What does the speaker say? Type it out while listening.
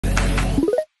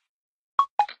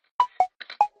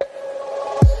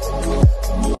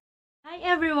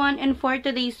everyone, and for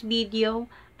today's video,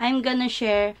 I'm gonna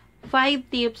share 5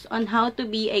 tips on how to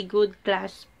be a good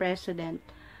class president.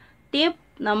 Tip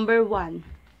number 1.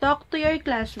 Talk to your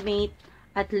classmate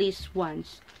at least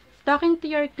once. Talking to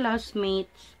your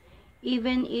classmates,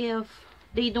 even if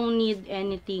they don't need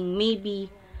anything, maybe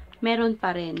meron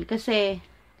pa rin. Kasi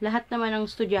lahat naman ng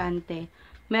estudyante,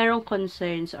 merong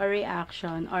concerns or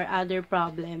reaction or other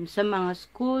problems sa mga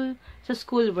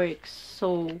school works.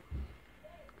 So,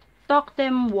 talk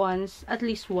them once, at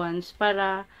least once,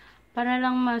 para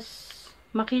lang mas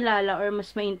makilala or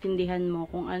mas maintindihan mo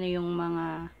kung ano yung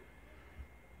mga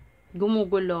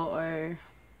gumugulo or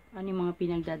ano yung mga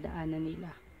pinagdadaanan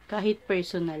nila. Kahit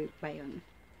personal pa yun.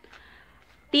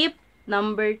 Tip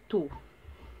number 2.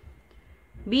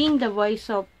 Being the voice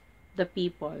of the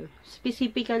people.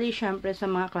 Specifically, syempre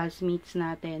sa mga classmates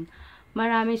natin,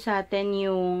 marami sa atin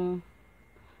yung,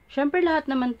 syempre lahat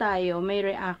naman tayo may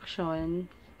reaction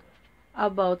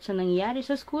about sa nangyayari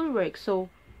sa schoolwork.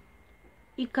 So,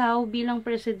 ikaw bilang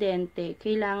presidente,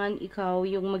 kailangan ikaw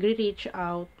yung magre-reach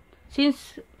out.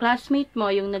 Since classmate mo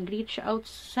yung nag-reach out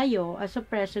sa'yo as a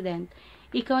president,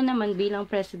 ikaw naman bilang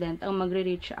president ang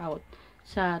magre-reach out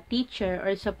sa teacher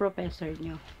or sa professor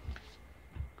nyo.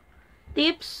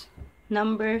 Tips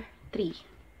number 3.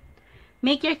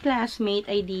 Make your classmate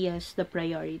ideas the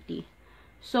priority.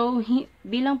 So,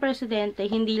 bilang presidente,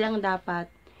 hindi lang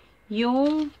dapat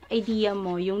yung idea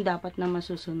mo yung dapat na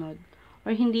masusunod.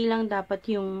 Or hindi lang dapat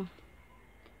yung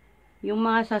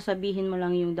mga sasabihin mo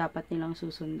lang yung dapat nilang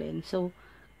susundin. So,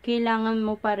 kailangan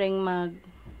mo pa rin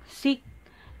mag-seek,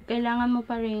 kailangan mo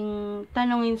pa rin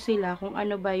tanungin sila kung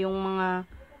ano ba yung mga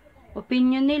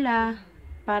opinion nila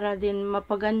para din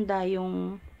mapaganda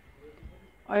yung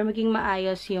or maging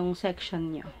maayos yung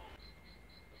section nyo.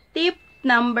 Tip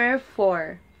number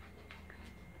 4.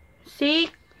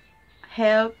 Seek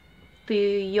help to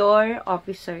your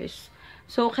officers.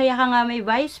 So, kaya ka nga may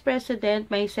vice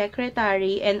president, may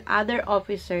secretary, and other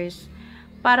officers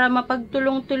para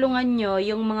mapagtulong-tulungan nyo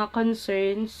yung mga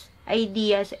concerns,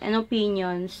 ideas, and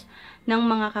opinions ng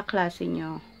mga kaklase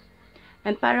nyo.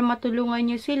 And para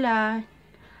matulungan nyo sila,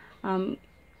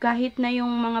 kahit na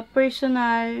yung mga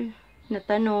personal na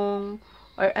tanong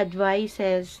or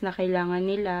advices na kailangan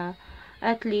nila,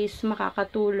 at least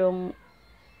makakatulong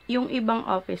yung ibang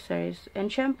officers. And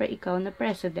syempre, ikaw na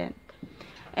president.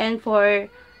 And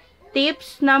for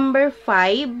tips number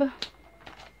 5,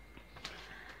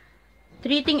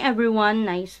 treating everyone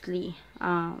nicely.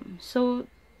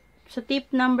 So, sa tip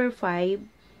number 5,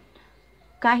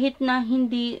 kahit na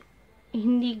hindi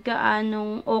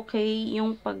gaanong okay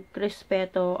yung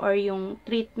pagrespeto or yung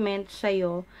treatment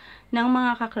sa'yo ng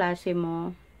mga kaklase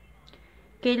mo,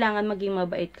 kailangan maging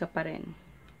mabait ka pa rin.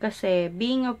 Kasi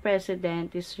being a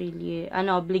president is really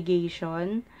an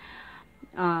obligation.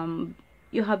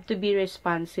 You have to be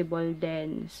responsible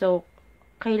then. So,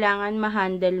 kailangan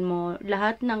ma-handle mo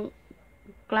lahat ng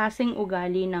klaseng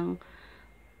ugali na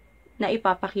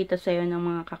ipapakita sa'yo ng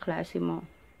mga kaklase mo.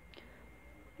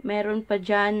 Meron pa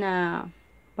dyan na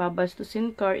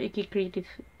babastusin ka or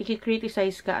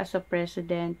ikikriticize ka as a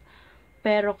president.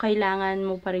 Pero kailangan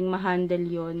mo pa rin ma-handle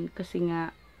yun kasi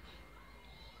nga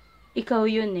ikaw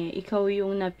yun ikaw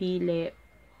yung napili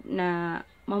na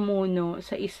mamuno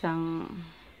sa isang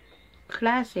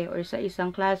klase or sa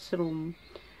isang classroom.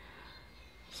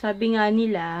 Sabi nga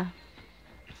nila,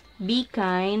 be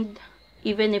kind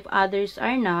even if others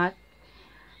are not,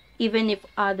 even if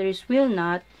others will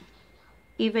not,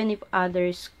 even if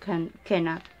others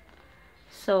cannot.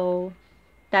 So,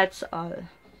 that's all.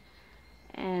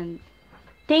 And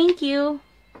thank you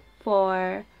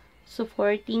for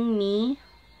supporting me.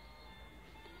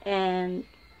 And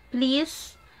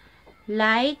please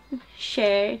like,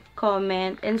 share,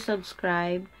 comment, and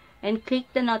subscribe. And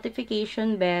click the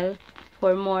notification bell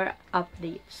for more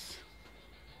updates.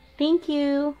 Thank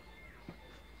you.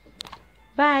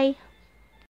 Bye.